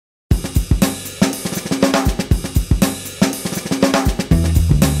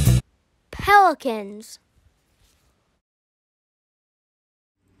Pelicans.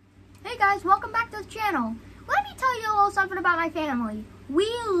 Hey guys, welcome back to the channel. Let me tell you a little something about my family.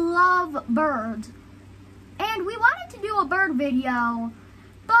 We love birds. And we wanted to do a bird video,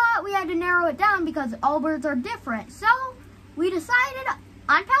 but we had to narrow it down because all birds are different. So we decided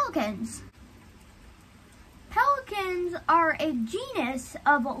on pelicans. Pelicans are a genus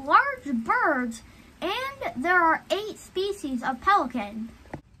of large birds, and there are 8 species of pelican.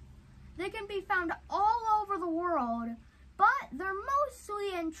 They can be found all over the world, but they're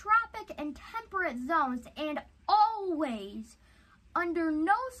mostly in tropic and temperate zones, and always, under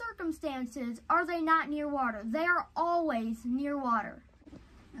no circumstances, are they not near water. They are always near water.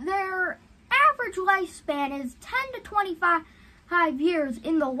 Their average lifespan is 10 to 25 years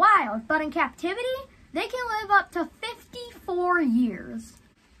in the wild, but in captivity, they can live up to 54 years.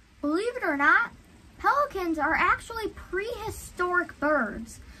 Believe it or not, pelicans are actually prehistoric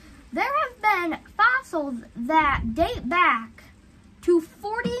birds. There have been fossils that date back to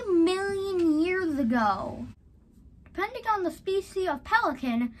 40 million years ago. Depending on the species of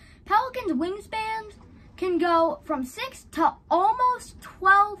pelican, pelicans' wingspans can go from 6 to almost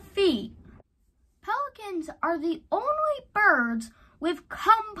 12 feet. Pelicans are the only birds with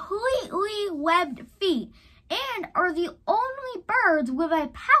completely webbed feet and are the only birds with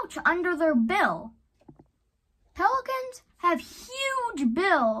a pouch under their bill. Pelicans have huge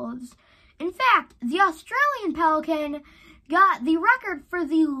bills. In fact, the Australian pelican got the record for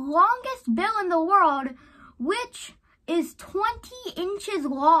the longest bill in the world, which is 20 inches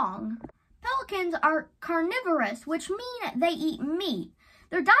long. Pelicans are carnivorous, which means they eat meat.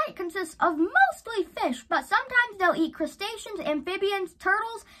 Their diet consists of mostly fish, but sometimes they'll eat crustaceans, amphibians,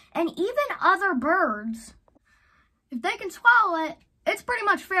 turtles, and even other birds. If they can swallow it, it's pretty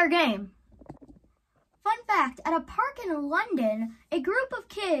much fair game. Fun fact, at a park in London, a group of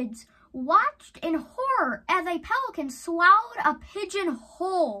kids watched in horror as a pelican swallowed a pigeon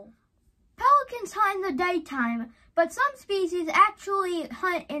whole. Pelicans hunt in the daytime, but some species actually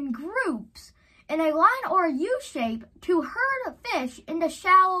hunt in groups in a line or a U-shape to herd fish into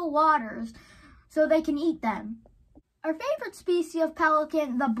shallow waters so they can eat them. Our favorite species of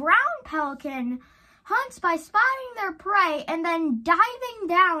pelican, the brown pelican, hunts by spotting their prey and then diving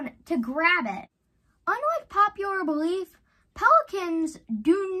down to grab it. Unlike popular belief, pelicans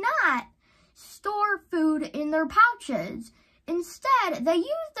do not store food in their pouches. Instead, they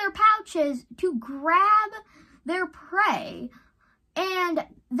use their pouches to grab their prey, and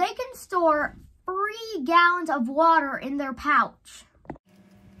they can store 3 gallons of water in their pouch.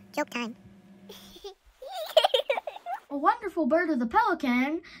 Joke time. A wonderful bird is a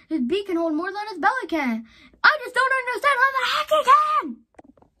pelican. His beak can hold more than his belly can. I just don't understand how the heck he can!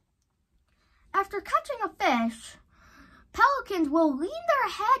 After catching a fish, pelicans will lean their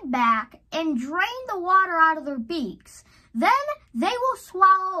head back and drain the water out of their beaks. Then they will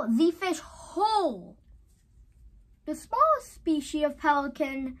swallow the fish whole. The smallest species of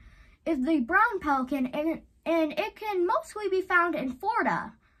pelican is the brown pelican, and it can mostly be found in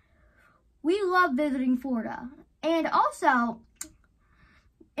Florida. We love visiting Florida. And also,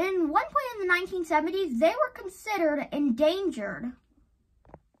 in one point in the 1970s, they were considered endangered.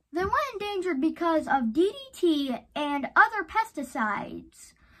 They went endangered because of DDT and other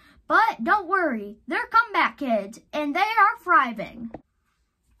pesticides. But don't worry, they're comeback kids, and they are thriving.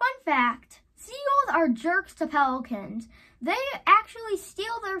 Fun fact, seagulls are jerks to pelicans. They actually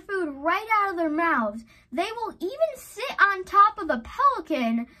steal their food right out of their mouths. They will even sit on top of the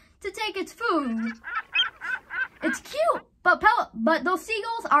pelican to take its food. It's cute, but those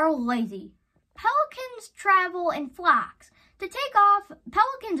seagulls are lazy. Pelicans travel in flocks. To take off,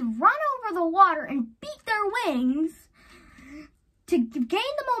 pelicans run over the water and beat their wings to gain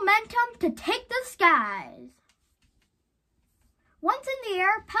the momentum to take the skies. Once in the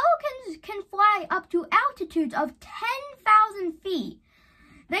air, pelicans can fly up to altitudes of 10,000 feet.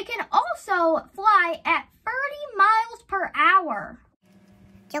 They can also fly at 30 miles per hour.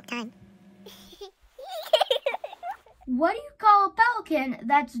 Joke time. What do you call a pelican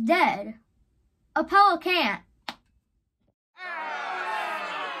that's dead? A pelican.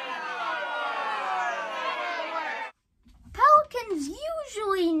 Pelicans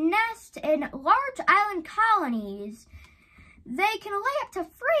usually nest in large island colonies. They can lay up to 3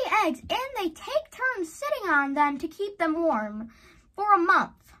 eggs, and they take turns sitting on them to keep them warm for a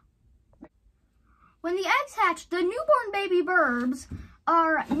month. When the eggs hatch, the newborn baby birds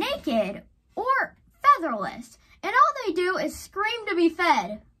are naked or featherless, and all they do is scream to be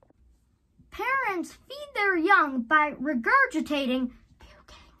fed. Parents feed their young by regurgitating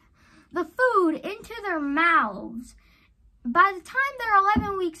the food into their mouths. By the time they're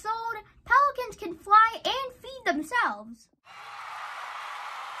 11 weeks old, pelicans can fly and feed themselves.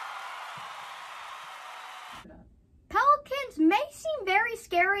 Pelicans may seem very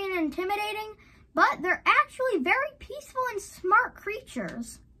scary and intimidating, but they're actually very peaceful and smart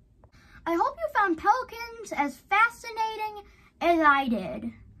creatures. I hope you found pelicans as fascinating as I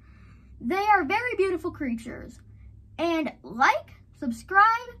did. They are very beautiful creatures. And like,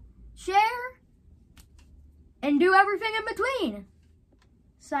 subscribe, share, and do everything in between.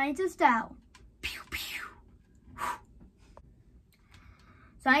 Scientist out. Pew, pew.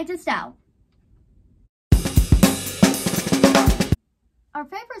 Scientist out. Our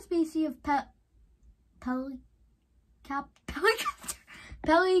favorite species of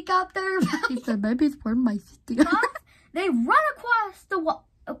Peli-copter. He said maybe it's for my sister. They run across the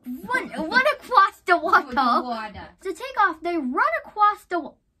run across the water. To take off, they run across the.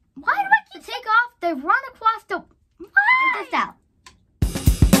 Why do I keep take off? They run across